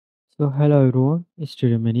So hello everyone, it's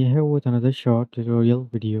Mani here with another short tutorial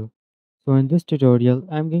video. So in this tutorial,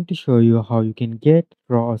 I'm going to show you how you can get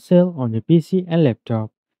Raw Accel on your PC and laptop.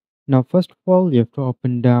 Now first of all, you have to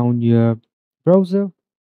open down your browser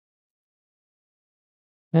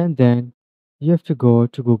and then you have to go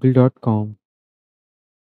to google.com.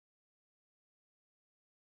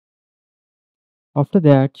 After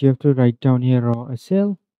that, you have to write down here Raw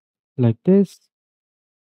Accel like this,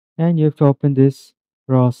 and you have to open this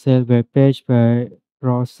Raw Accel web page by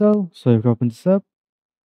Raw Accel. So you have to open this up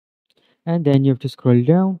and then you have to scroll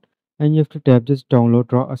down and you have to tap this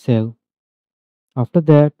download Raw Accel. After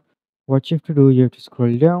that, what you have to do, you have to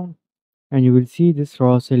scroll down and you will see this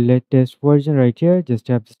raw cell latest version right here. Just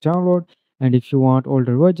tap this download, and if you want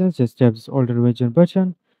older versions, just tap this older version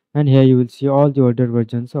button, and here you will see all the older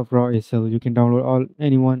versions of Raw Accel. You can download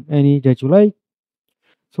any that you like.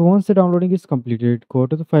 So once the downloading is completed, go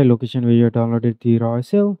to the file location where you have downloaded the Raw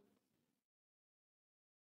Accel.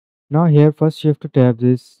 Now here first you have to tap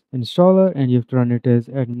this installer and you have to run it as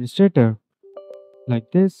administrator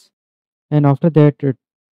like this, and after that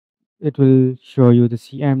it will show you the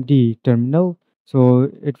CMD terminal. So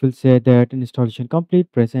it will say that installation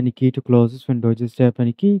complete. Press any key to close this window. Just tap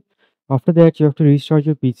any key. After that, you have to restart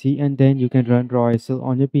your PC and then you can run Raw Accel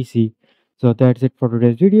on your PC. So that's it for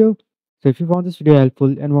today's video. So if you found this video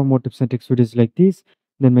helpful and want more tips and tricks videos like these,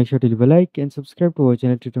 then make sure to leave a like and subscribe to our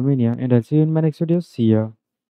channel Tutormania, and I'll see you in my next video. See ya.